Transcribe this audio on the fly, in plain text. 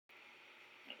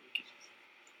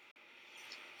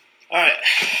All right,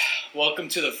 welcome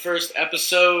to the first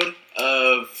episode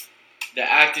of the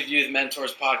Active Youth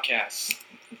Mentors podcast.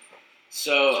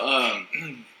 So,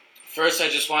 first, I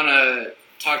just want to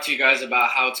talk to you guys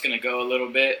about how it's going to go a little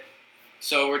bit.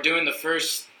 So, we're doing our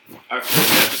first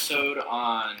episode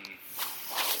on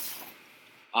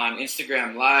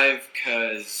Instagram Live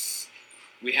because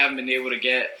we haven't been able to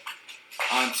get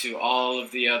onto all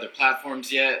of the other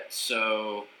platforms yet.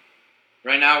 So,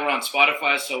 right now we're on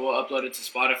Spotify, so we'll upload it to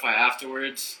Spotify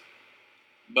afterwards.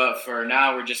 But for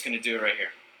now, we're just going to do it right here.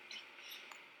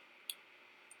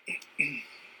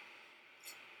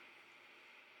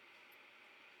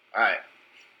 All right.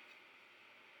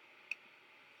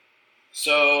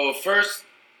 So first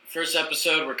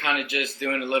episode, we're kind of just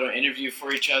doing a little interview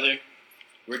for each other.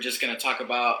 We're just going to talk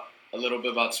about a little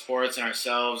bit about sports and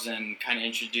ourselves and kind of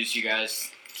introduce you guys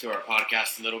to our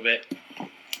podcast a little bit.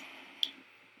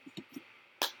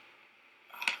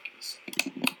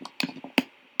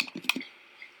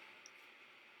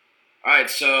 All right,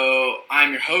 so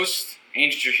I'm your host,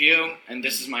 Angel Trujillo, and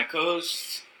this is my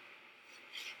co-host,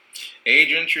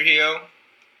 Adrian Trujillo.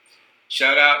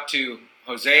 Shout out to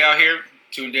Jose out here,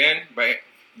 tuned in by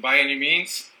any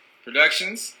means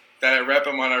productions. That I rep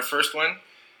him on our first one.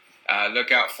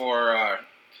 Look out for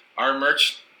our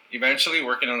merch eventually.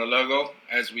 Working on the logo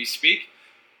as we speak.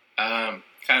 Kind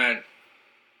of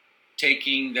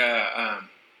taking the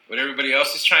what everybody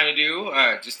else is trying to do.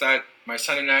 Just thought my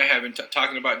son and I have been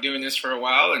talking about doing this for a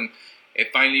while, and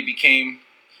it finally became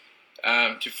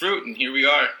to fruit, and here we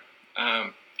are.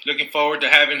 Looking forward to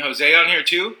having Jose on here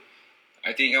too.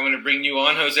 I think I'm going to bring you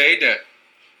on, Jose, to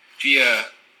be a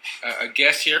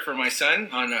guest here for my son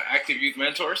on Active Youth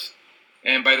Mentors.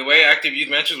 And by the way, Active Youth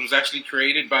Mentors was actually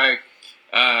created by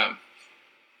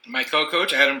my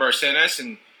co-coach, Adam Barcenas,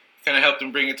 and kind of helped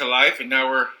him bring it to life, and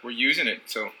now we're using it.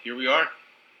 So here we are.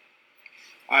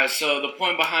 All right, so the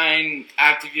point behind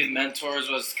Active Youth Mentors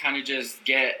was kind of just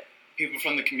get people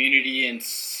from the community and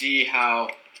see how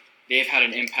they've had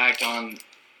an impact on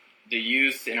the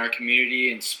youth in our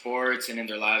community, in sports, and in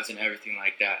their lives and everything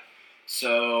like that.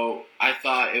 So I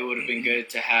thought it would have been good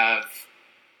to have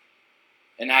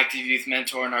an active youth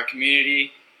mentor in our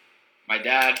community. My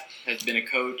dad has been a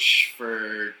coach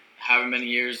for however many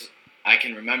years I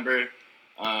can remember.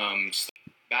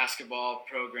 Basketball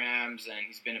programs, and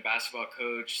he's been a basketball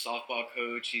coach, softball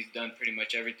coach. He's done pretty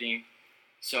much everything.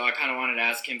 So I kind of wanted to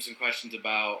ask him some questions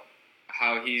about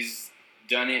how he's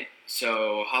done it.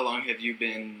 So how long have you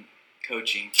been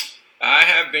coaching? I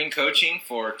have been coaching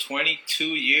for 22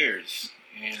 years,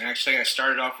 and actually I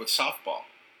started off with softball.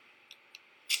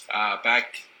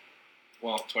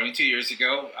 22 years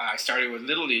ago, I started with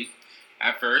Little League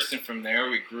at first, and from there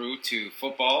we grew to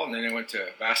football, and then I went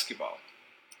to basketball.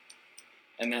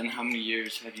 And then how many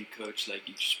years have you coached like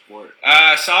each sport?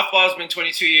 Softball's been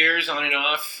 22 years on and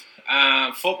off.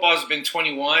 Football's been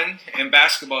 21, and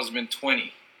basketball's been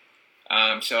 20.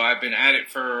 So I've been at it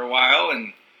for a while,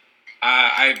 and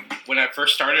when I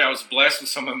first started, I was blessed with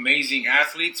some amazing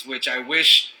athletes, which I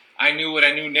wish I knew what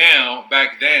I knew now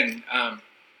back then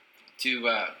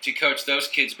to coach those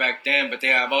kids back then. But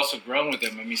I've also grown with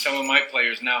them. I mean, some of my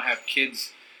players now have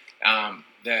kids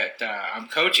that I'm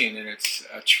coaching, and it's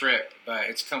a trip, but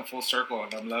it's come full circle,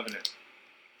 and I'm loving it.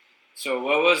 So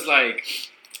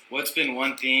what's been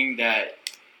one thing that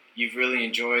you've really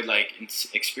enjoyed, like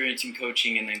experiencing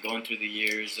coaching and then going through the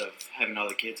years of having all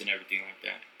the kids and everything like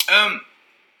that?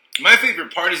 My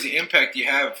favorite part is the impact you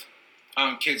have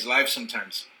on kids' lives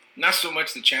sometimes. Not so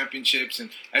much the championships,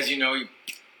 and as you know,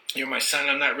 you're my son,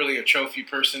 I'm not really a trophy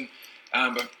person,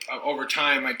 but over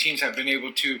time, my teams have been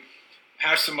able to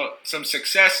have some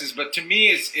successes, but to me,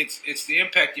 it's the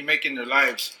impact you make in their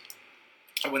lives.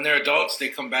 When they're adults, they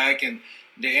come back and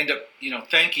they end up,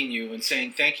 thanking you and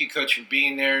saying, "Thank you, coach, for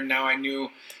being there. Now I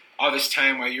knew all this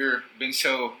time why you're been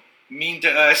so mean to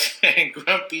us and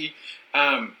grumpy."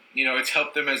 It's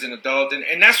helped them as an adult,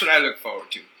 and that's what I look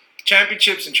forward to.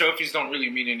 Championships and trophies don't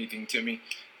really mean anything to me.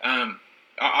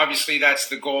 Obviously, that's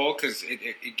the goal because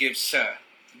it gives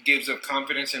of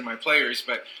confidence in my players,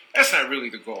 but that's not really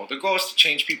the goal. The goal is to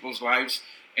change people's lives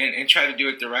and try to do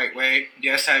it the right way.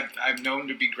 Yes, I've known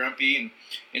to be grumpy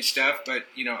and stuff, but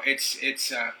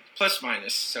it's plus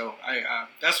minus. So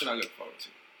that's what I look forward to.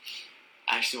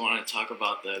 I actually want to talk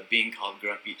about the being called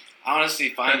grumpy. I honestly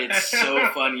find it so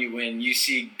funny when you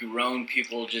see grown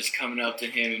people just coming up to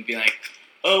him and be like,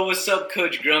 "Oh, what's up,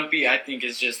 Coach Grumpy?" I think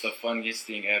it's just the funniest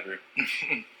thing ever.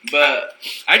 But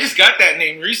I just got that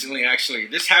name recently, actually.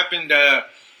 This happened,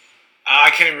 I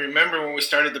can't even remember when we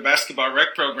started the basketball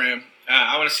rec program.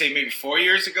 I want to say maybe 5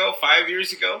 years ago.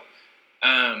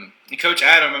 And Coach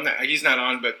Adam, he's not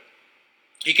on, but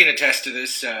he can attest to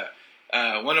this.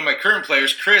 One of my current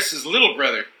players, Chris, his little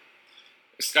brother,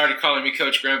 started calling me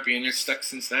Coach Grumpy, and it's stuck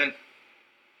since then.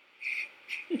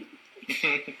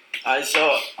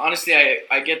 So honestly,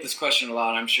 I get this question a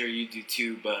lot. I'm sure you do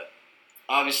too. But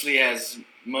obviously, as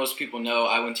most people know,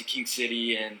 I went to King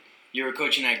City, and you were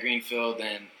coaching at Greenfield,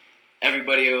 and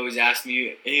everybody always asked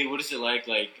me, "Hey, what is it like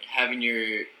having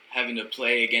to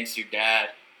play against your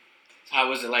dad? How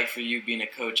was it like for you being a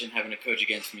coach and having to coach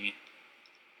against me?"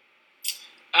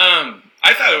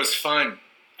 I thought it was fun.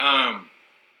 I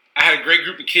had a great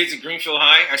group of kids at Greenfield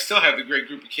High. I still have a great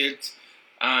group of kids.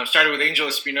 Started with Angel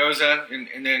Espinoza,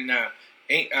 and then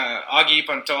Augie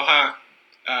Pantoja,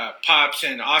 Pops,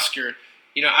 and Oscar.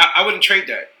 You know, I wouldn't trade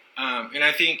that. And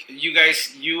I think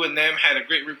you and them had a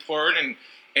great rapport, and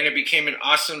it became an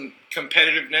awesome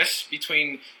competitiveness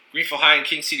between Greenfield High and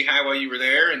King City High while you were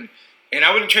there. And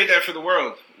I wouldn't trade that for the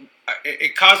world.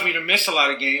 It caused me to miss a lot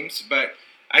of games, but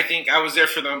I think I was there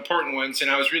for the important ones,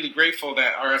 and I was really grateful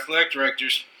that our athletic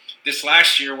directors this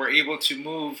last year were able to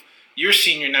move your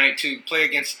senior night to play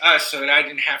against us so that I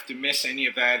didn't have to miss any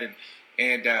of that.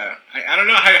 And I don't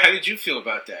know, how did you feel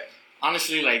about that?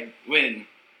 Honestly, like when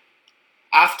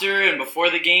after and before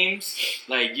the games,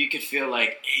 like you could feel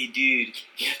like, hey, dude,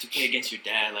 you have to play against your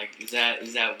dad. Like, is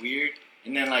that weird?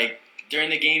 And then like during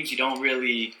the games, you don't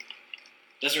really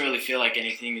doesn't really feel like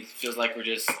anything. It feels like we're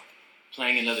just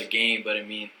playing another game. But I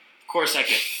mean, of course, I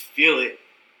could feel it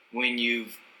when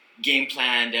you've game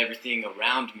planned everything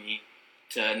around me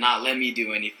to not let me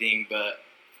do anything. But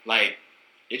like,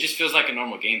 it just feels like a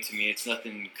normal game to me. It's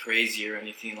nothing crazy or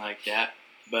anything like that.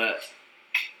 But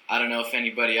I don't know if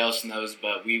anybody else knows,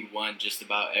 but we won just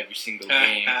about every single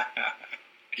game.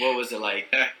 What was it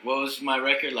like? What was my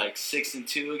record? Like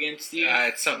 6-2 against you?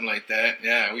 It's something like that.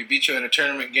 Yeah, we beat you in a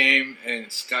tournament game in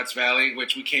Scotts Valley,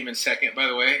 which we came in second, by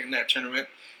the way, in that tournament.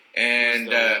 And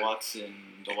the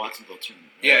Watsonville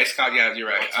tournament. Right? Yeah, Scott. Yeah, you're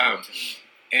right.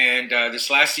 And this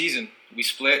last season, we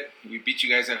split. We beat you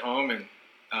guys at home, and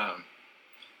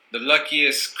the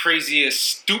luckiest, craziest,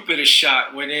 stupidest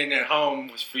shot went in at home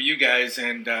was for you guys,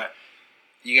 and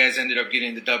you guys ended up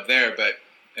getting the dub there. But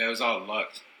it was all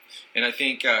luck. And I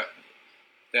think that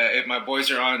if my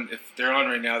boys are on, if they're on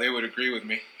right now, they would agree with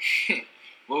me.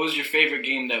 What was your favorite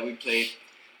game that we played?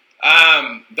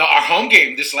 Our home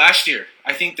game this last year.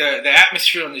 I think the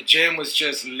atmosphere in the gym was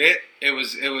just lit. It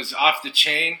was off the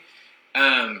chain.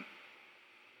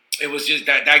 It was just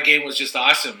that game was just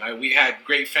awesome. We had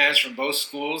great fans from both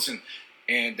schools,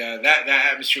 and that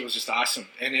atmosphere was just awesome.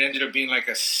 And it ended up being like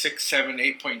a 6, 7,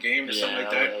 8 point game or something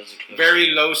like that.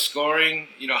 Very low scoring,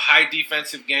 high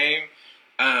defensive game.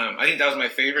 I think that was my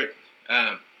favorite.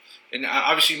 And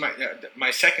obviously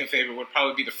my second favorite would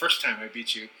probably be the first time I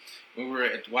beat you when we were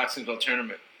at the Watsonville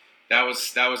tournament. That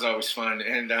was always fun.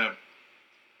 And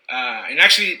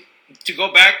actually, to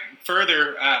go back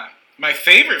further, my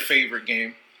favorite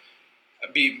game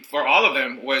for all of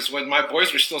them was when my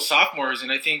boys were still sophomores,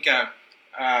 and I think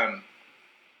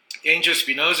Angel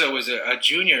Espinoza was a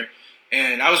junior,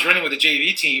 and I was running with the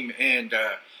JV team, and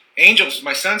Angels,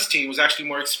 my son's team, was actually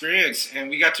more experienced, and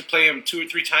we got to play him 2 or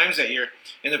 3 times that year.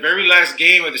 In the very last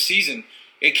game of the season,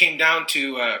 it came down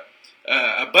to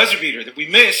a buzzer beater that we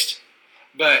missed,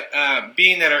 but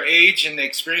being that our age and the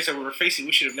experience that we were facing,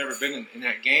 we should have never been in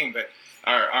that game, but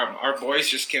our boys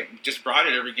just brought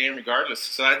it every game regardless.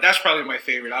 So that's probably my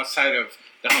favorite outside of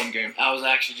the home game. I was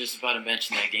actually just about to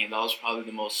mention that game. That was probably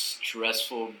the most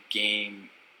stressful game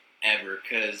ever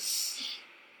because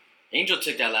Angel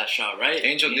took that last shot, right?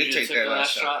 Angel did take that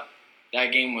last shot.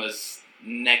 That game was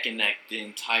neck and neck the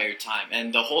entire time.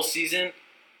 And the whole season,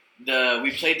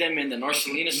 we played them in the North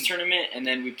Salinas tournament, and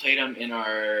then we played them in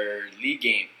our league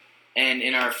game. And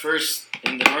in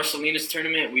the North Salinas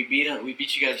tournament, we beat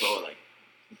you guys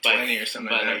by 20 or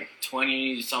something like that. Like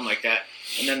 20, something like that.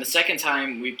 And then the second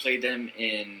time we played them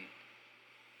in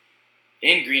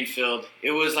Greenfield,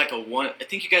 it was like I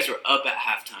think you guys were up at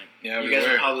halftime. Yeah, you guys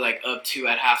were probably like up 2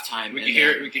 at halftime. We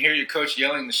can hear your coach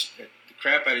yelling the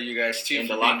crap out of you guys too. In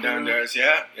the locker room.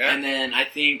 Yeah. And then I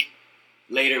think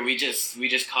later we just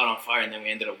caught on fire, and then we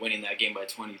ended up winning that game by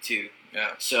 22.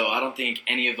 Yeah. So I don't think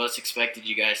any of us expected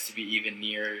you guys to be even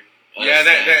near. Yeah,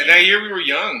 that year we were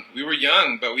young. We were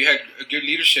young, but we had a good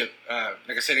leadership.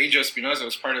 Like I said, Angel Espinoza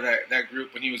was part of that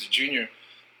group when he was a junior,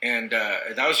 and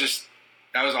that was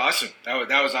awesome.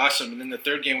 That was awesome. And then the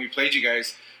third game we played you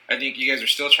guys, I think you guys were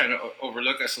still trying to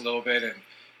overlook us a little bit,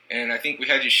 and I think we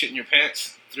had you shitting your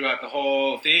pants throughout the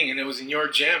whole thing, and it was in your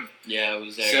gym. Yeah, it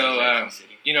was there. So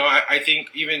I think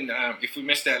even if we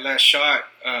missed that last shot,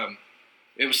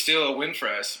 it was still a win for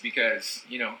us because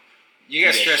You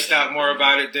guys guys stressed should have out more been-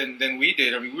 about it than we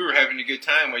did. I mean, we were having a good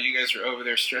time while you guys were over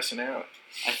there stressing out.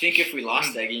 I think if we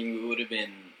lost that game, we would have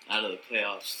been out of the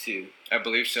playoffs too. I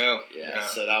believe so. Yeah.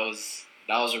 So that was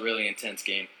a really intense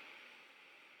game.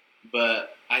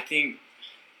 But I think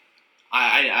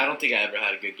I don't think I ever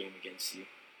had a good game against you.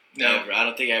 No, Ever. I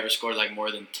don't think I ever scored like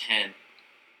more than 10.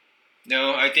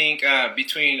 no. I think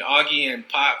between Augie and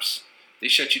Pops, they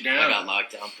shut you I down. got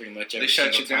locked down pretty much every They shut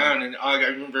you single time. down, and Augie, I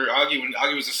remember Augie when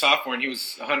Augie was a sophomore and he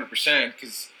was 100%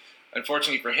 because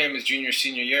unfortunately for him, his junior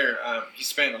senior year, he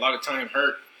spent a lot of time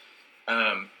hurt.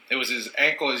 It was his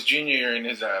ankle his junior year and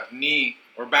his knee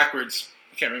or backwards.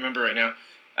 I can't remember right now.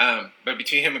 But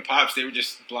between him and Pops, they were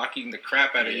just blocking the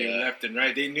crap out of you Yeah. left and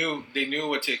right. They knew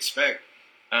what to expect,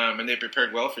 and they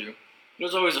prepared well for you. It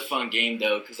was always a fun game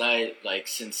though, because I like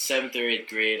since 7th or 8th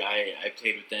grade I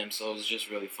played with them, so it was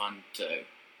just really fun to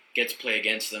get to play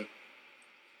against them.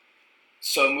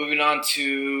 So moving on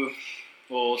to,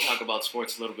 well, we'll talk about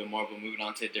sports a little bit more, but moving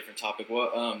on to a different topic.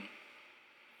 What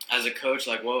as a coach,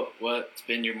 like what's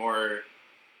been your more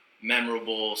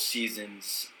memorable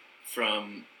seasons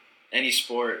from any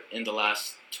sport in the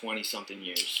last 20-something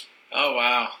years? Oh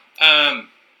wow! I've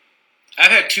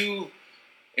had two,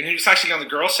 and it's actually on the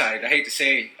girls' side. I hate to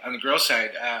say on the girls'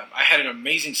 side, I had an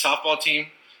amazing softball team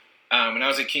when I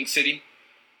was at King City.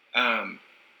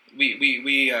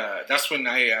 We that's when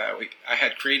I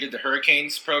had created the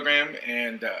Hurricanes program,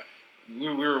 and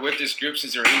we were with this group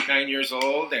since they were 8, 9 years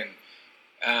old,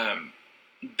 and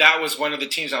that was one of the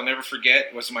teams I'll never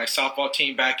forget. Was my softball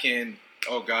team back in,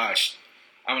 oh gosh,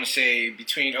 I want to say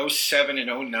between 07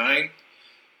 and 09,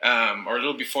 or a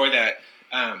little before that.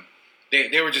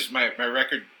 They were just my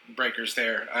record breakers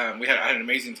there. I had an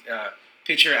amazing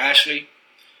pitcher, Ashley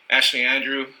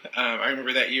Andrew. I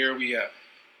remember that year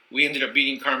we ended up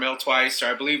beating Carmel twice, or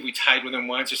I believe we tied with them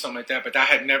once or something like that. But that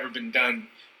had never been done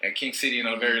at King City in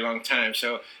a very long time,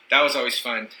 so that was always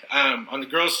fun. On the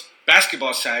girls'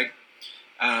 basketball side,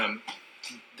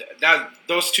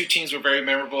 those two teams were very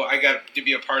memorable. I got to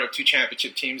be a part of 2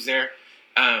 championship teams there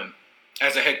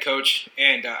as a head coach,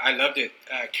 and I loved it.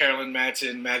 Carolyn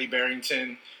Madsen, Maddie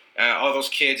Barrington, all those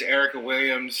kids, Erica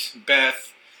Williams,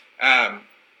 Beth,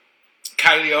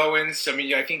 Kylie Owens. I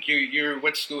mean, I think you're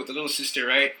went to school with the little sister,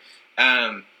 right?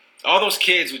 All those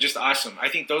kids were just awesome. I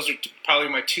think those are probably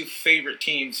my 2 favorite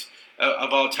teams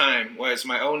of all time. Was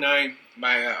my 09,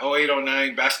 my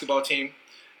 08-09 basketball team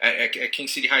at King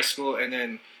City High School, and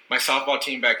then my softball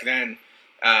team back then.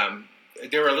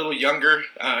 They were a little younger.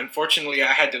 Unfortunately,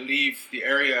 I had to leave the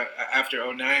area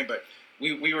after 09, but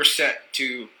we were set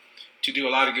to do a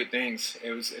lot of good things.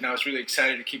 And I was really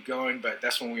excited to keep going, but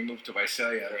that's when we moved to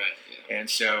Visalia. Right. Yeah. And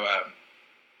so,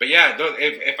 but yeah,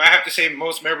 if I have to say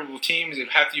most memorable teams, it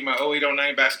would have to be my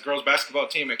 08-09 girls basketball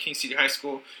team at King City High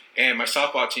School and my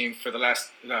softball team for the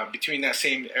last, between that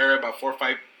same era, about 4 or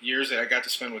 5 years that I got to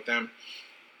spend with them.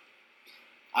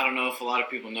 I don't know if a lot of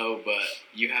people know, but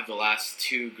you have the last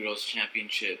 2 girls'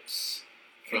 championships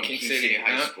from King City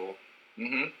High School.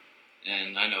 Mm-hmm.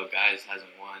 And I know guys hasn't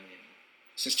won in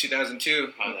Since 2002.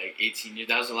 probably like 18 years.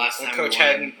 That was the last When time Coach we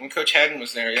won. Haddon, when Coach Haddon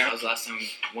was there, That yeah, was the last time we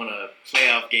won a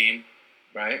playoff game.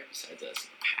 right. Besides us.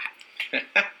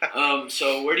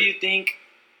 So where do you think,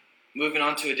 moving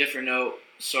on to a different note,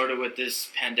 sort of with this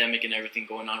pandemic and everything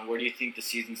going on, where do you think the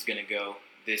season's going to go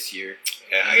this year?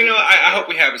 Yeah, I hope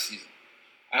we have a season.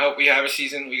 I hope we have a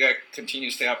season. We got to continue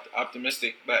to stay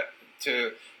optimistic. But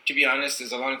to be honest,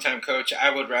 as a longtime coach, I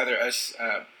would rather us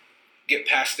get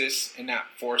past this and not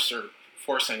force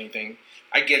anything.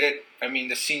 I get it. I mean,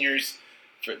 the seniors,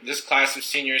 for this class of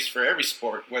seniors for every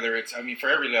sport, whether it's, for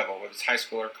every level, whether it's high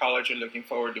school or college, are looking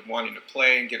forward to wanting to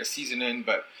play and get a season in.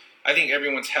 But I think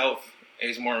everyone's health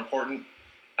is more important.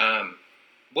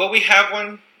 Will we have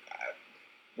one?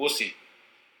 We'll see.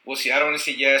 We'll see. I don't want to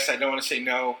say yes. I don't want to say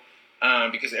no.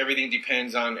 Because everything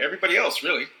depends on everybody else,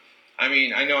 really. I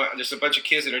mean, I know there's a bunch of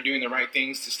kids that are doing the right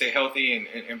things to stay healthy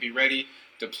and be ready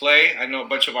to play. I know a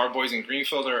bunch of our boys in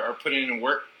Greenfield are putting in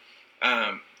work.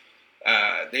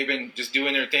 They've been just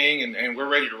doing their thing, and we're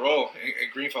ready to roll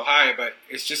at Greenfield High. But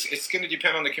it's going to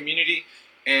depend on the community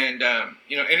and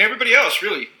and everybody else,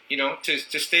 really.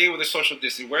 To stay with a social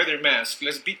distance, wear their mask.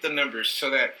 Let's beat the numbers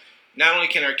so that not only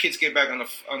can our kids get back on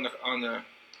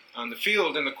the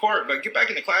field and the court, but get back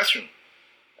in the classroom.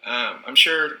 I'm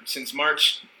sure since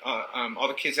March, all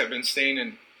the kids have been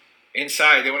staying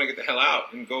inside. They want to get the hell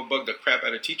out and go bug the crap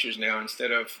out of teachers now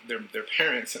instead of their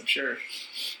parents, I'm sure.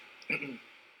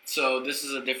 So this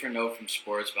is a different note from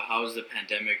sports, but how has the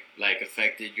pandemic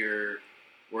affected your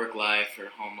work life or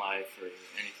home life or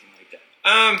anything like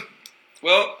that?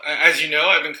 Well, as you know,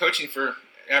 I've been coaching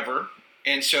forever,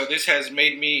 and so this has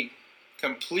made me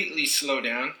completely slow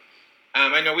down.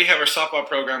 I know we have our softball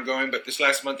program going, but this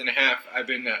last month and a half, I've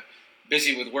been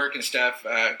busy with work and stuff,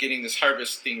 getting this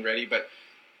harvest thing ready. But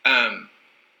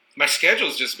my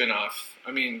schedule's just been off.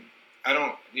 I mean, I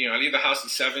don't, I leave the house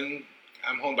at 7.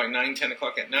 I'm home by 9, 10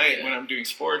 o'clock at night when I'm doing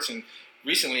sports. And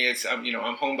recently,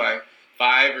 I'm home by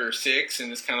 5 or 6,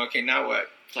 and it's kind of okay. Now what?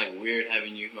 It's like weird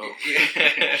having you home.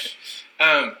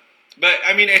 But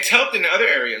I mean, it's helped in other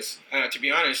areas. To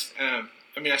be honest,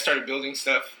 I started building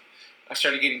stuff. I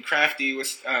started getting crafty.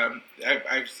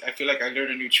 I feel like I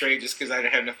learned a new trade just because I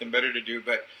had nothing better to do.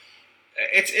 But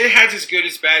it has its good,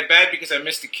 its bad. Bad because I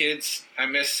miss the kids. I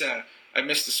miss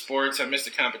the sports. I miss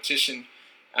the competition.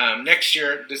 Next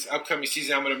year, this upcoming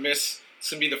season, I'm going to miss. It's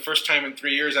going to be the first time in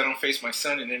 3 years I don't face my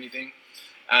son in anything.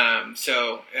 All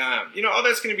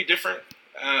that's going to be different.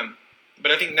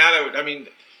 But I think now that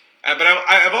but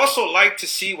I've also liked to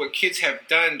see what kids have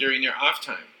done during their off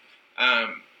time.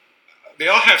 They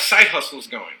all have side hustles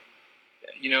going.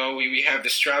 We have the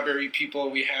strawberry people,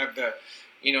 we have the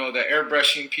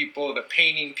airbrushing people, the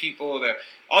painting people,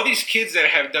 all these kids that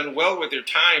have done well with their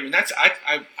time, and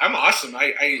I'm awesome.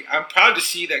 I'm proud to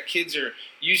see that kids are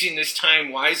using this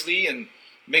time wisely and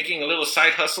making a little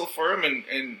side hustle for them,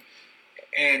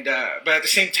 but at the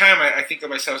same time, I think of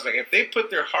myself as like, if they put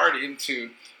their heart into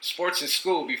sports in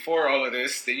school before all of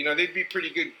this, they'd be pretty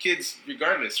good kids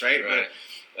regardless, right?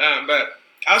 But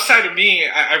outside of me,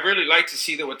 I really like to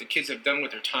see what the kids have done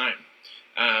with their time,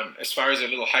 as far as their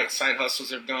little side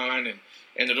hustles have gone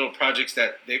and the little projects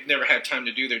that they've never had time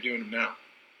to do, they're doing them now.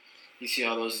 You see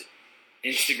all those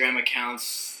Instagram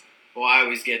accounts. Well, I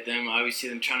always get them. I always see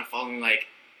them trying to follow me, like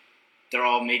they're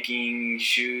all making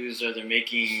shoes or they're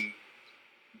making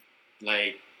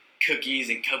like cookies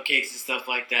and cupcakes and stuff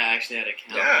like that. I actually had an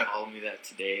account that followed me that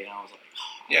today, and I was like,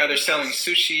 they're selling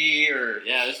sushi or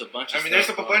there's a bunch of stuff. There's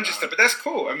a bunch of stuff, but that's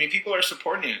cool. I mean, people are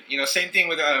supporting it. Same thing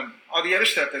with all the other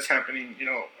stuff that's happening.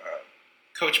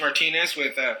 Coach Martinez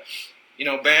with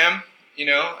Bam.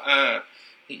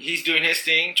 He's doing his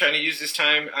thing, trying to use this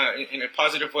time in a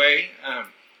positive way.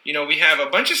 We have a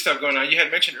bunch of stuff going on. You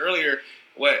had mentioned earlier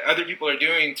what other people are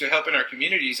doing to help in our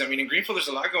communities. I mean, in Greenfield, there's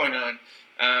a lot going on.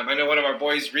 I know one of our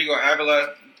boys, Rigo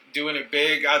Avila, doing it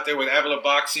big out there with Avila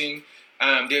Boxing.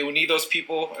 They will need those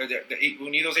people. We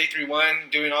need those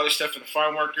 831 doing all this stuff for the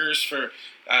farm workers, for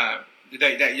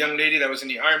that young lady that was in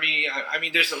the Army.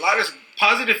 There's a lot of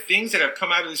positive things that have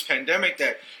come out of this pandemic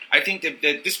that I think that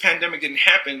this pandemic didn't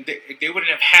happen, they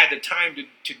wouldn't have had the time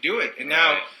to do it. And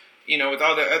now, with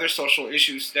all the other social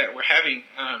issues that we're having,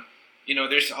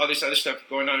 there's all this other stuff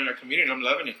going on in our community, and I'm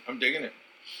loving it. I'm digging it.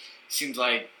 Seems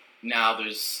like now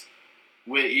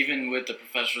even with the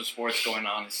professional sports going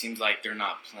on, it seems like they're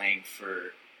not playing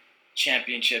for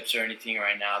championships or anything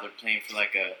right now. They're playing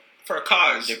for a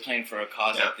cause. They're playing for a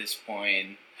cause at this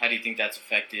point. How do you think that's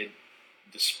affected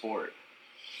the sport?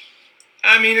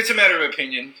 It's a matter of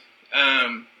opinion.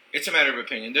 It's a matter of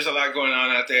opinion. There's a lot going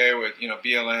on out there with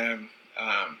BLM,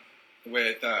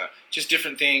 with just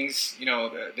different things.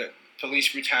 The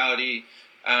police brutality.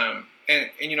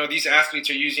 And these athletes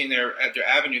are using their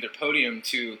avenue, their podium,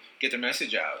 to get their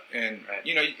message out. And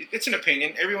it's an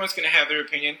opinion. Everyone's going to have their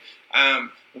opinion.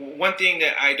 One thing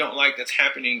that I don't like that's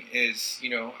happening is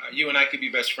you and I could be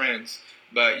best friends,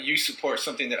 but you support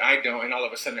something that I don't, and all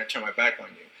of a sudden I turn my back on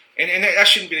you. And that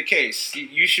shouldn't be the case.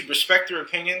 You should respect their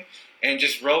opinion and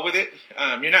just roll with it.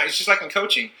 It's just like in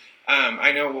coaching.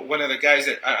 I know one of the guys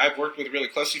that I've worked with really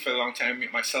closely for a long time,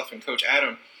 myself and Coach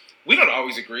Adam. We don't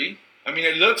always agree.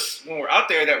 It looks when we're out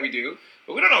there that we do,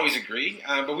 but we don't always agree.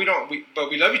 But we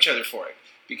love each other for it,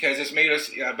 because it's made us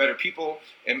better people,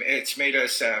 and it's made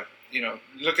us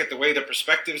look at the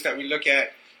perspectives that we look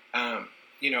at. I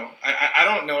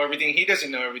don't know everything. He doesn't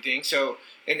know everything. So,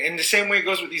 in the same way it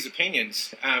goes with these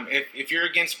opinions. If you're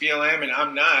against BLM and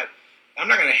I'm not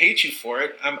going to hate you for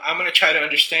it. I'm going to try to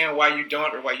understand why you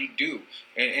don't or why you do.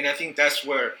 And I think that's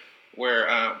where we're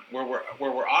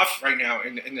off right now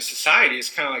in the society. It's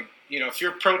kind of like, if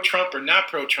you're pro-Trump or not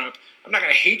pro-Trump, I'm not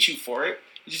going to hate you for it.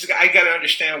 I got to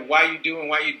understand why you do and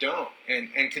why you don't,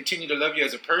 and continue to love you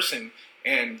as a person,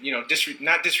 and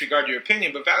not disregard your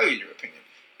opinion, but value your opinion.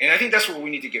 And I think that's what we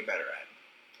need to get better at.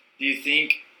 Do you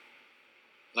think,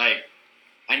 I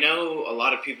know a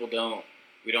lot of people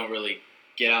we don't really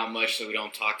get out much, so we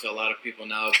don't talk to a lot of people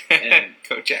now. And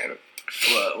Coach Adam.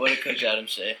 What did Coach Adam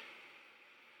say?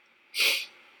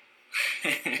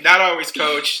 Not always,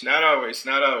 Coach. Not always.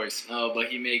 Oh, but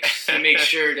he makes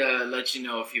sure to let you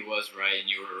know if he was right and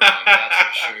you were wrong.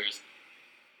 That's for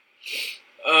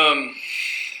sure.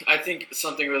 I think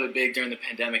something really big during the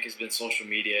pandemic has been social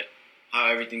media. How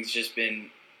everything's just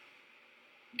been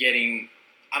getting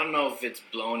I don't know if it's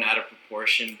blown out of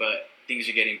proportion, but things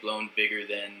are getting blown bigger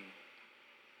than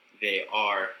they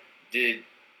are. Do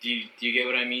you get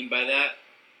what I mean by that?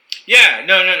 Yeah,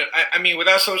 no. I mean,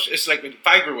 without social, it's like if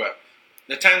I grew up,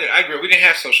 the time that I grew up, we didn't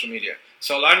have social media.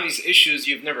 So a lot of these issues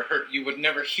you would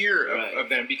never hear Right. of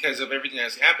them because of everything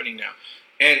that's happening now.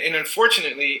 And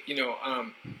unfortunately,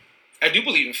 I do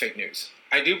believe in fake news.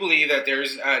 I do believe that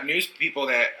there's news people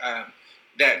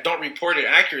that don't report it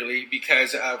accurately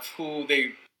because of who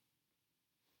they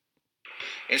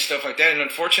and stuff like that. And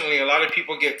unfortunately, a lot of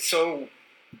people get so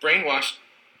brainwashed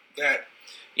that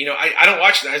I don't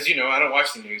watch, as you know, I don't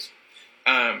watch the news.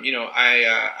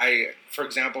 I for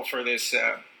example, for this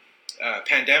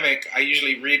pandemic, I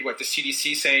usually read what the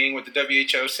CDC saying, what the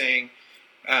WHO saying,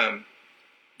 um,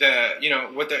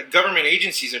 what the government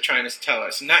agencies are trying to tell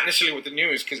us, not necessarily what the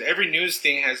news, because every news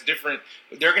thing has different.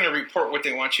 They're going to report what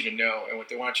they want you to know and what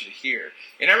they want you to hear,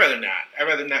 and I'd rather not. I'd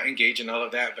rather not engage in all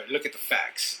of that, but look at the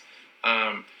facts.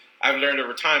 I've learned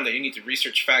over time that you need to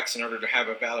research facts in order to have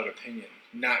a valid opinion,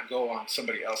 not go on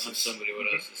somebody else's. On somebody what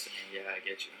else is saying. Yeah, I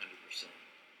get you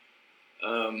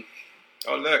 100%.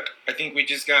 Oh look, I think we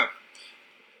just got.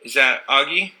 Is that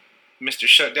Augie, Mr.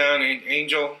 Shutdown and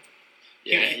Angel?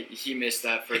 Yeah, he missed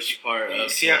that first part.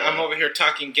 See, I'm over here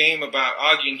talking game about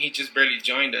Augie, and he just barely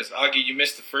joined us. Augie, you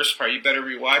missed the first part. You better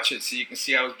rewatch it so you can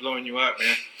see I was blowing you up,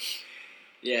 man.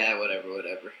 Yeah,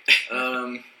 whatever.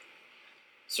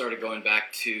 Sort of going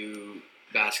back to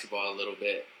basketball a little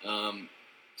bit.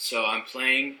 So I'm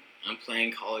playing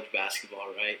college basketball,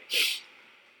 right?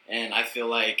 And I feel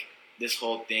like this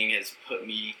whole thing has put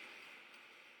me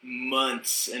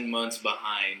months and months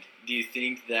behind. Do you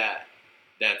think that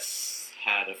that's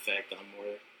had effect on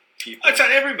more people? It's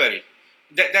on everybody.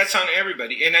 That's on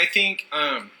everybody, and I think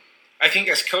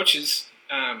as coaches,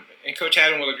 and Coach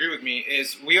Adam will agree with me,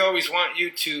 is we always want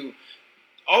you to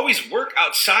always work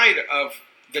outside of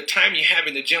the time you have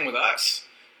in the gym with us.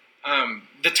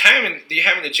 The time that you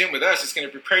have in the gym with us is going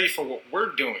to prepare you for what we're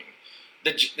doing.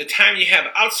 The time you have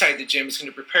outside the gym is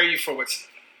going to prepare you for what's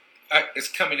is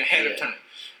coming ahead of time.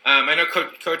 I know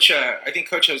Coach. I think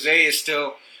Coach Jose is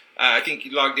still. I think he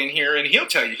logged in here, and he'll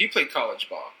tell you he played college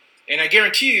ball, and I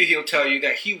guarantee you he'll tell you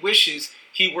that he wishes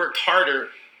he worked harder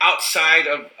outside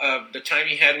of the time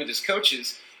he had with his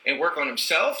coaches and work on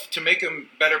himself to make him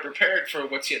better prepared for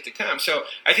what's yet to come. So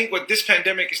I think what this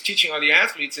pandemic is teaching all the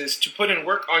athletes is to put in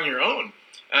work on your own,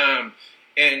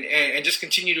 and just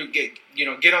continue to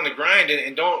get on the grind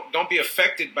and don't be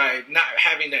affected by not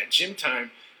having that gym time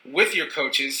with your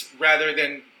coaches, rather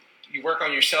than you work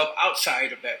on yourself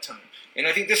outside of that time. And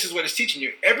I think this is what it's teaching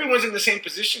you. Everyone's in the same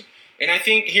position. And I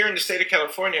think here in the state of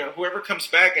California, whoever comes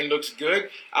back and looks good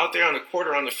out there on the court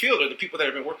or on the field are the people that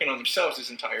have been working on themselves this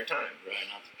entire time. Right,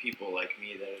 not the people like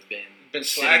me that have been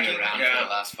slacking sitting around for the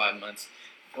last 5 months.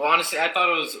 Well, honestly, I thought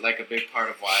it was like a big part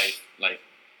of why, like,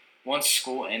 once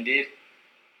school ended,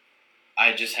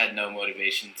 I just had no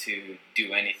motivation to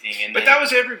do anything. But that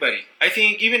was everybody. I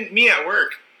think even me at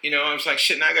work, I was like,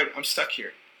 shit, now I'm stuck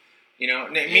here.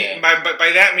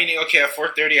 By that meaning, okay, at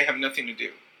 4:30 I have nothing to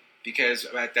do, because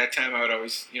at that time I would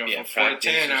always, from 4 to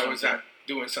 10 I was out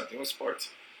doing something with sports,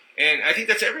 and I think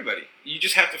that's everybody. You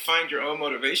just have to find your own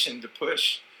motivation to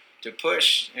push,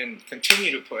 and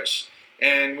continue to push,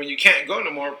 and when you can't go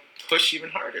no more, push even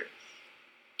harder.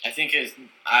 I think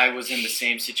I was in the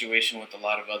same situation with a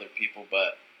lot of other people,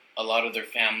 but a lot of their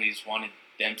families wanted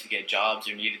them to get jobs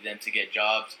or needed them to get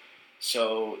jobs,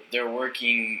 so they're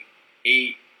working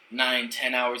 8, 9,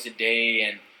 10 hours a day,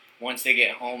 and once they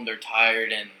get home they're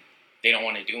tired and they don't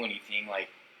want to do anything. Like,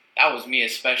 that was me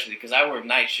especially, because I worked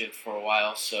night shift for a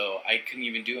while, so I couldn't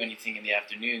even do anything in the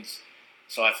afternoons.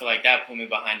 So I feel like that put me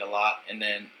behind a lot. And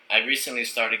then I recently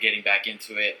started getting back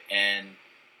into it, and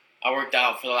I worked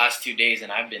out for the last 2 days and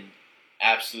I've been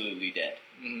absolutely dead.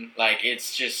 Mm-hmm. Like,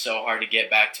 it's just so hard to get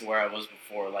back to where I was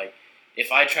before. Like,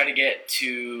 if I try to get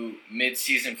to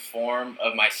mid-season form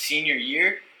of my senior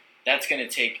year, I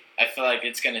feel like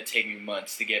it's going to take me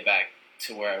months to get back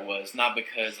to where I was. Not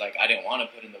because, like, I didn't want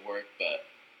to put in the work, but I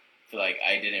feel like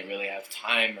I didn't really have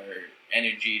time or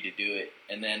energy to do it.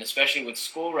 And then, especially with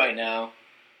school right now,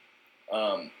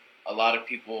 a lot of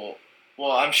people,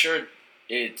 well, I'm sure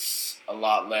it's a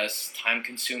lot less time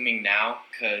consuming now,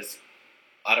 because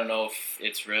I don't know if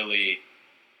it's really,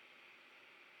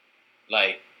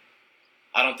 like,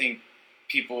 I don't think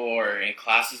people are in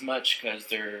class as much because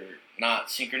they're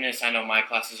not synchronous. I know my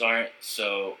classes aren't,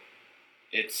 so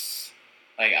it's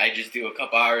like I just do a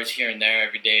couple hours here and there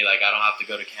every day. Like, I don't have to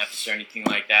go to campus or anything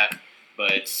like that,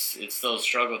 but it's still a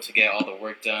struggle to get all the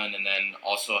work done and then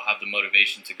also have the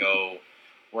motivation to go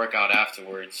work out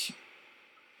afterwards.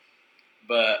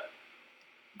 But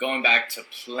going back to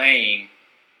playing,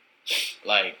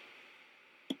 like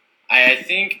I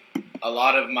think a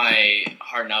lot of my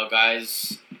Hartnell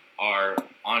guys are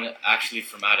on actually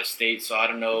from out of state, so I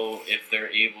don't know if they're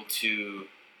able to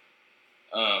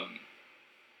um,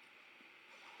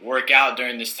 work out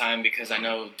during this time because I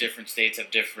know different states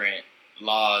have different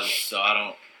laws, so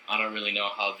I don't really know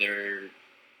how they're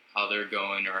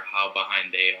going or how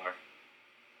behind they are.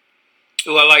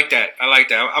 Oh, I like that. I like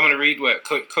that. I'm going to read what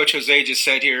Coach Jose just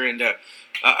said here, and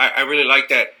I really like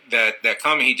that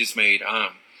comment he just made.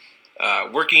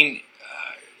 Working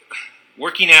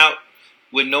out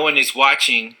when no one is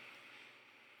watching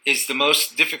is the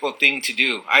most difficult thing to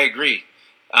do. I agree.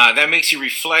 That makes you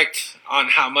reflect on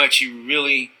how much you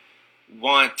really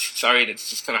want. Sorry, it's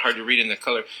just kind of hard to read in the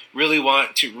color. Really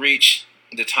want to reach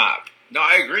the top. No,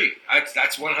 I agree.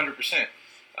 That's 100%.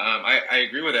 I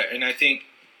agree with that, and I think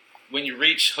when you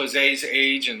reach Jose's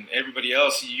age and everybody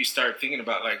else, you start thinking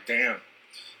about like, damn,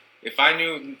 if I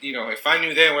knew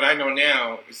then what I know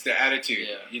now, it's the attitude.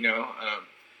 Yeah.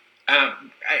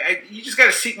 You just got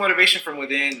to seek motivation from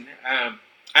within.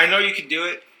 I know you can do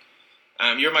it.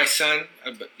 You're my son,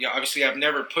 but yeah, obviously I've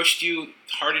never pushed you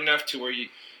hard enough to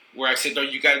where I said, no,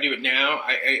 you got to do it now.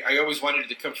 I always wanted it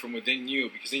to come from within you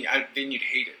because then you'd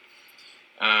hate it.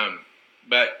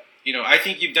 But I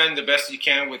think you've done the best you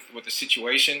can with the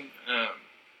situation,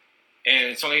 and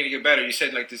it's only going to get better. You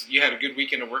said like this, you had a good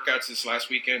weekend of workouts this last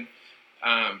weekend,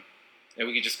 and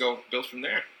we could just go build from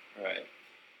there. Right.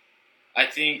 I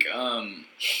think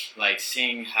like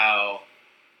seeing how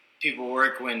people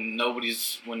work when nobody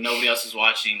else is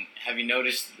watching. Have you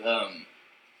noticed? Do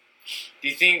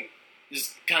you think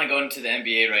just kind of going to the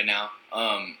NBA right now?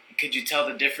 Could you tell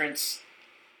the difference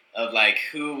of like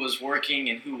who was working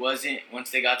and who wasn't once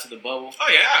they got to the bubble? Oh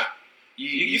yeah,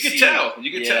 you could tell. You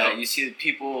could tell. You see the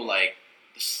people like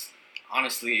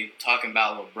honestly talking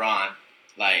about LeBron,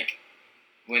 like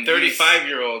when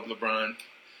 35-year-old LeBron.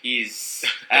 He's.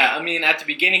 I mean, at the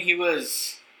beginning he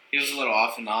was a little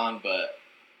off and on, but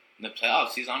in the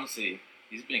playoffs he's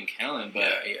been killing.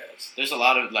 But yeah, there's a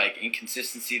lot of like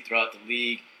inconsistency throughout the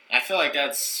league. I feel like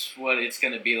that's what it's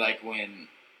gonna be like when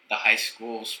the high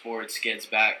school sports gets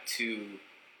back to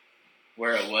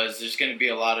where it was. There's gonna be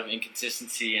a lot of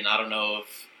inconsistency, and I don't know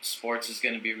if sports is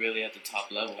gonna be really at the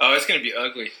top level. Oh, it's gonna be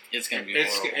ugly. It's gonna be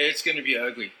horrible. It's gonna be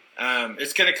ugly.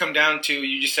 It's gonna come down to,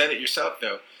 you just said it yourself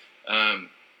though.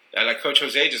 Like Coach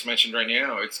Jose just mentioned right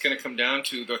now, it's going to come down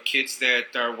to the kids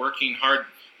that are working hard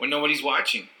when nobody's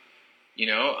watching,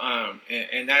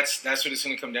 and that's what it's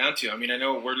going to come down to. I mean, I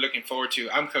know we're looking forward to.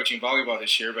 I'm coaching volleyball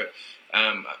this year, but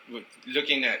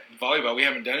looking at volleyball, we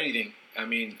haven't done anything. I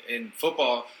mean, in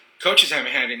football, coaches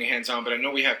haven't had any hands on, but I know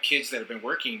we have kids that have been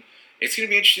working. It's going to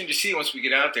be interesting to see once we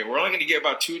get out there. We're only going to get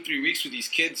about 2 or 3 weeks with these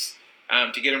kids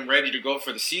to get them ready to go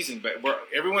for the season, but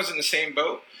everyone's in the same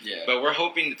boat. Yeah. But we're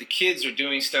hoping that the kids are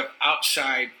doing stuff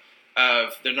outside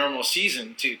of the normal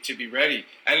season to be ready,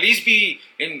 at least be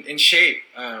in shape.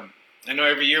 I know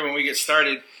every year when we get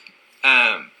started,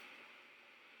 I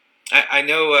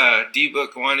know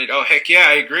D-Book wanted. Oh heck yeah,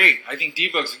 I agree. I think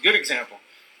D-Book's a good example.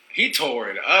 He tore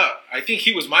it up. I think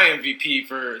he was my MVP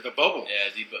for the bubble. Yeah,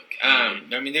 D-Book. I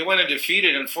mean, they went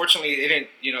undefeated. Unfortunately, it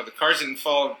didn't. The cards didn't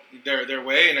fall their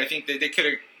way, and I think they could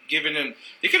have given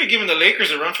the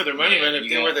Lakers a run for their money, man. If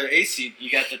they were the A seed.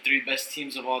 You got the 3 best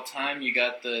teams of all time. You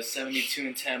got the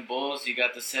 72-10 Bulls. You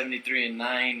got the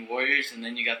 73-9 Warriors, and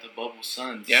then you got the bubble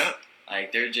Suns. Yeah,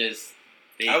 like they're just.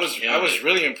 I was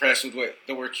really impressed with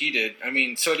the work he did. I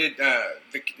mean, so did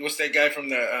what's that guy from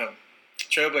the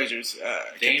Trailblazers?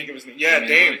 I can't think of his name. Yeah,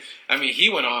 Dame. I mean, he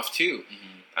went off too.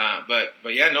 Mm-hmm.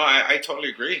 But yeah, no, I totally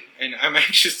agree, and I'm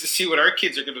anxious to see what our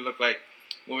kids are going to look like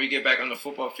when we get back on the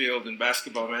football field and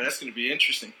basketball. Man, that's going to be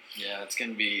interesting. Yeah, it's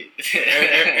going to be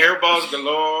air balls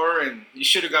galore, and you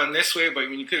should have gone this way, but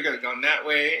when you could have gone that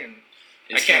way, and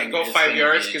I can't go 5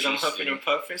 yards because I'm huffing and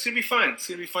puffing. It's going to be fun. It's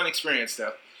going to be a fun experience,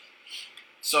 though.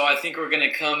 So I think we're going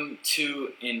to come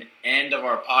to an end of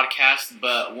our podcast,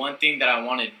 but one thing that I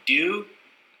want to do,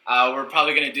 we're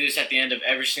probably going to do this at the end of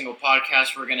every single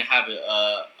podcast. We're going to have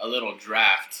a little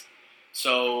draft.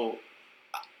 So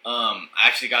I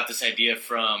actually got this idea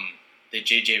from the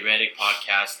JJ Redick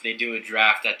podcast. They do a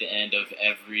draft at the end of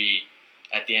every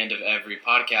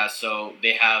podcast. So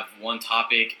they have one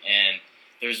topic, and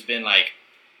there's been like,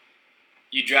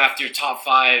 you draft your top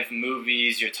 5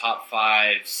 movies, your top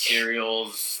 5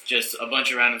 serials, just a bunch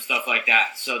of random stuff like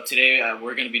that. So today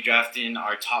we're going to be drafting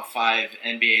our top 5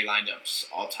 NBA lineups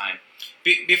all time.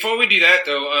 Before we do that,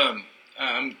 though,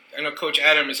 I know Coach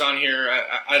Adam is on here.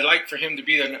 I'd like for him to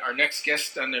be our next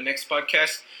guest on the next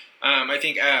podcast. I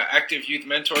think active youth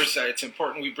mentors. It's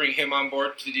important we bring him on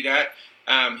board to do that.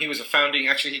 He was a founding.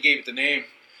 Actually, he gave it the name.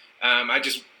 I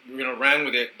just ran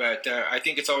with it, but I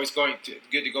think it's always good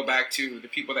to go back to the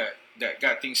people that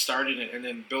got things started and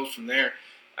then build from there.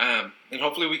 And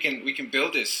hopefully we can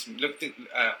build this.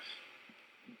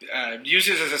 Use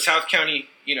this as a South County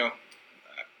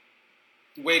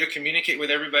way to communicate with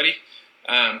everybody.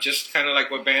 Just kind of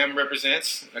like what BAM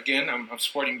represents. Again, I'm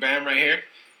supporting BAM right here.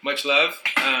 Much love.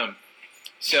 To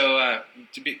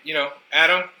be,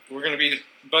 Adam, we're going to be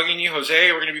bugging you.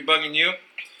 Jose, we're going to be bugging you.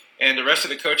 And the rest of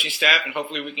the coaching staff, and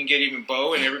hopefully we can get even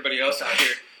Bo and everybody else out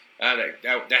here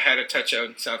that had a touch out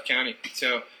in South County.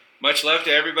 So much love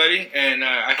to everybody, and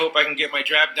I hope I can get my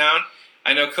draft down.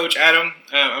 I know Coach Adam,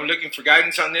 I'm looking for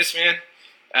guidance on this, man.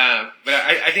 But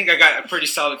I think I got a pretty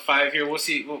solid 5 here. We'll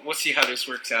see. We'll see how this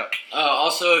works out.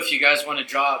 Also, if you guys want to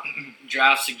drop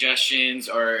draft suggestions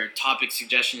or topic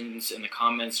suggestions in the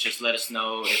comments, just let us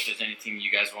know if there's anything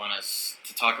you guys want us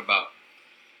to talk about.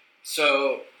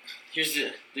 So here's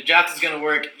the draft is gonna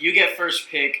work. You get first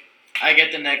pick. I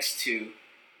get the next 2.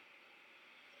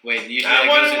 Wait, usually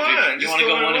One and one. You want to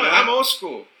go 1 and 1? I'm old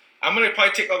school. I'm gonna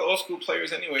probably take all the old school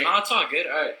players anyway. No, it's all good.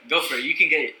 All right, go for it. You can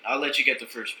get. I'll let you get the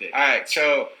first pick. All right.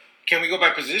 So can we go by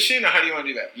position, or how do you want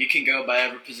to do that? You can go by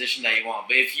every position that you want.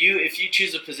 But if you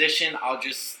choose a position, I'll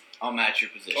match your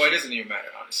position. Oh, it doesn't even matter,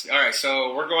 honestly. All right.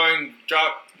 So we're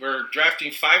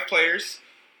drafting 5 players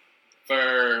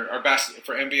for our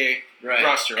for NBA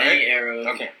roster, right? Any era.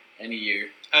 Okay. Any year.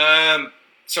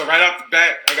 So right off the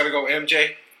bat, I gotta go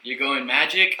MJ. You're going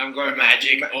Magic? I'm going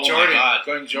Magic. Oh Jordan. my God.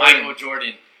 Going Jordan. Michael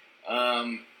Jordan.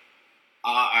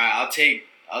 I'll take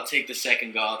the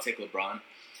second guy. I'll take LeBron.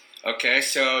 Okay,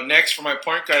 so next for my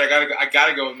point guard, I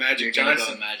gotta go with Magic You're Johnson.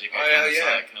 Go with Magic. Oh hell yeah!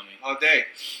 Saw it coming. All day.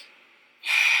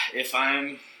 If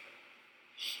I'm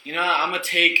gonna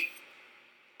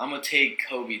take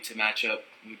Kobe to match up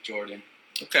with Jordan.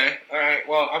 Okay, all right.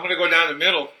 Well, I'm gonna go down the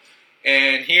middle,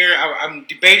 and here I'm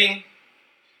debating.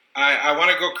 I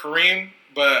want to go Kareem,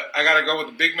 but I gotta go with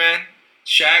the big man,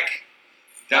 Shaq.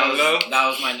 Down low. That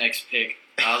was my next pick.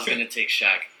 I was gonna take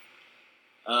Shaq.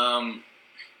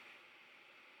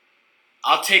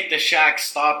 I'll take the Shaq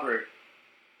stopper.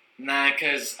 Nah,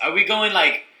 cause are we going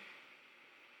like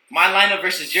my lineup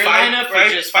versus your lineup, or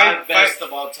just five best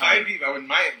of all time?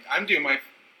 I'm doing my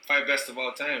 5 best of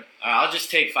all time. I'll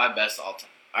just take 5 best of all time.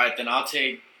 All right, then I'll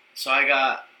take. So I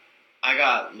got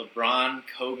LeBron,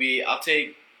 Kobe. I'll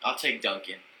take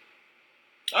Duncan.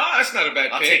 Oh, that's not a bad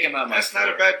pick. I'll take him out. That's not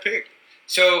a bad pick.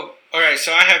 So, all right.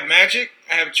 So I have Magic,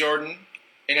 I have Jordan,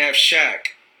 and I have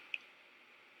Shaq.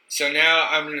 So now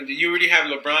you already have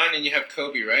LeBron and you have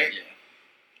Kobe, right? Yeah.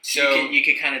 So you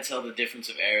can kind of tell the difference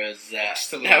of eras that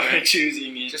we're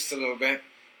choosing. Just a little bit.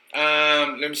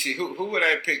 Let me see. Who would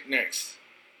I pick next?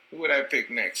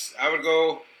 I would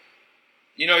go.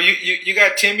 You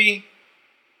got Timmy.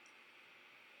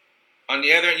 On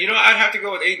the other, I'd have to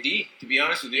go with AD, to be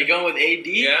honest with you. You're going with AD?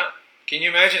 Yeah. Can you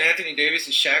imagine Anthony Davis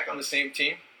and Shaq on the same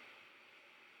team?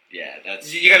 Yeah,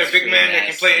 You got a big man that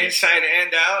can play inside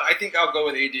and out. I think I'll go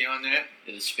with AD on that.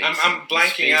 I'm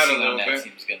blanking out a little bit. That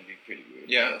team's going to be pretty weird.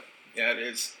 Yeah, it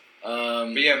is.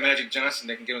 But yeah, Magic Johnson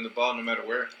that can get him the ball no matter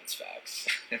where. That's facts.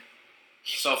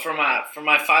 So for my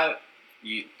 5,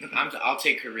 I'll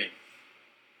take Kareem.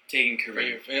 Taking Kareem for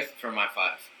your 5th? For my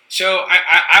 5. So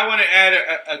I want to add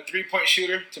a 3-point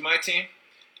shooter to my team,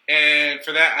 and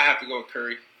for that I have to go with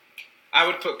Curry. I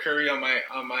would put Curry on my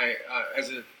as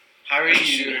a How are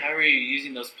you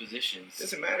using those positions?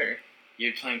 Doesn't matter.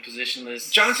 You're playing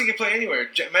positionless. Johnson can play anywhere.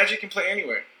 Magic can play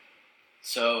anywhere.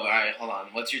 So all right, hold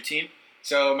on. What's your team?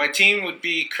 So my team would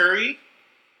be Curry,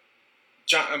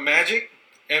 Magic,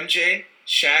 MJ,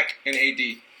 Shaq, and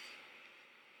AD.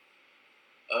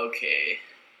 Okay.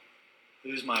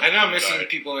 Who's my? I know I'm missing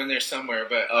people in there somewhere,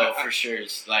 but for sure.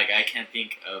 It's like I can't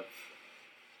think of.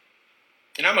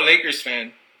 And I'm a Lakers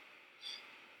fan.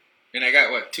 And I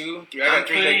got what, 2, 3? I got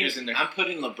 3 Lakers in there. I'm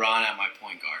putting LeBron at my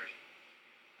point guard.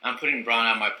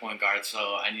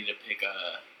 So I need to pick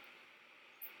a.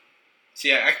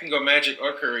 See, I can go Magic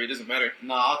or Curry. It doesn't matter.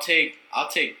 No, I'll take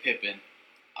Pippen.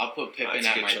 I'll put Pippen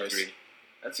at my choice. 3.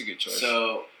 That's a good choice.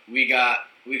 So we got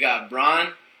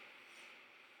Bron,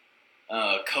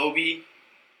 Kobe,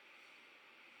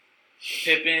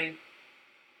 Pippen,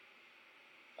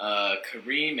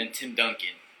 Kareem, and Tim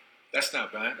Duncan. That's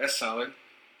not bad. That's solid.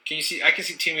 Can you see? I can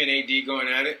see Timmy and AD going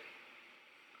at it.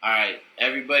 All right,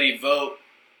 everybody vote.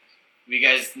 We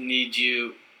need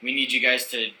you guys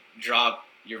to drop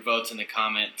your votes in the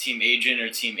comment. Team Adrian or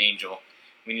Team Angel.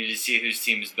 We need to see whose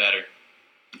team is better.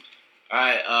 All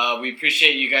right, we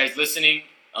appreciate you guys listening.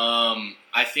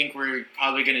 I think we're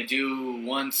probably gonna do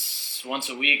once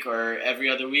a week or every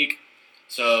other week.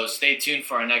 So stay tuned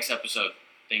for our next episode.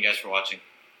 Thank you guys for watching.